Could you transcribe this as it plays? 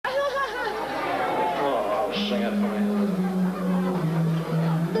Sing it for me.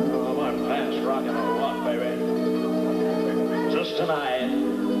 Oh, my pants rocking or what, baby? Just tonight,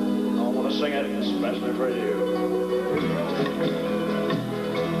 I want to sing it especially for you.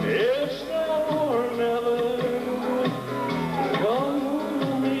 It's now or never. Come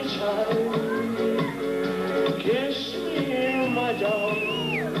hold me tight. Kiss me, my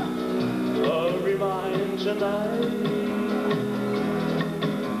darling. I'll be mine tonight.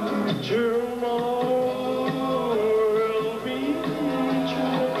 Tomorrow will be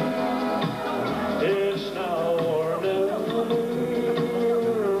true. It's now or never,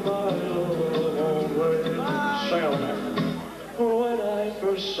 my love won't wait. Sing on there. When I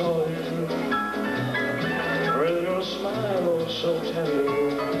first saw you, with your smile so tender,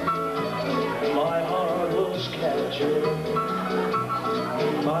 my heart was captured,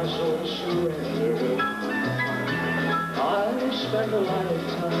 my soul surrendered. I spent a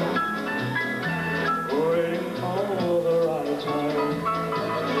lifetime waiting for the right time.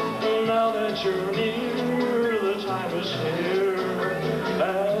 Now that you're near, the time is here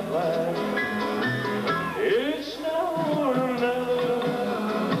at last. It's now or never.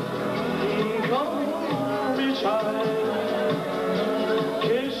 Come hold me tight.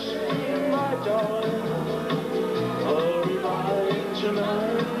 Kiss me, my darling. I'll be mine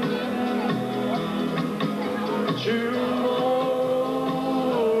tonight.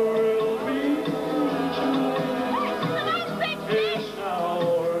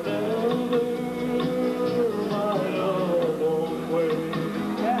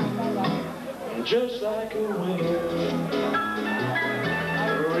 Just like a winter,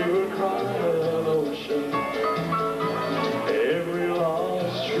 we would cry an ocean, every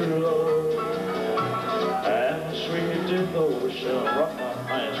lost true love, and sweet devotion. Rock my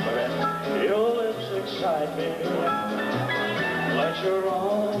hands, baby. Your lips excite me, let your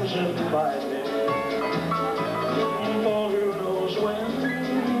arms invite me, for who knows when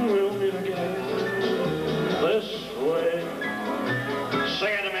we'll meet again. This way,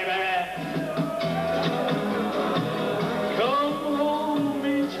 sing it to me, baby.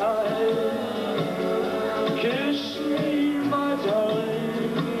 Kiss me, my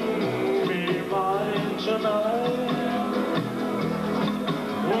darling, be mine tonight.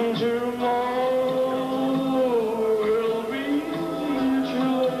 Tomorrow will be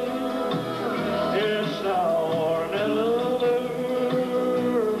too late. It's now or never,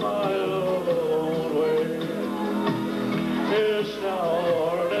 my love won't wait. It's now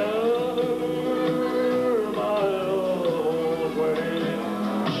or never, my love won't wait.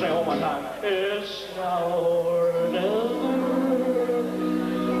 Sing one more time. It's now or never,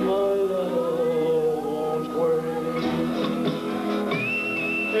 my love won't wait.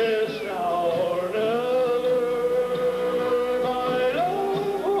 It's now or never, my love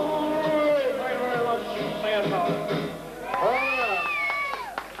won't wait. Thank you very much. Thank you.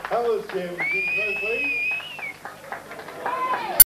 That was Jim.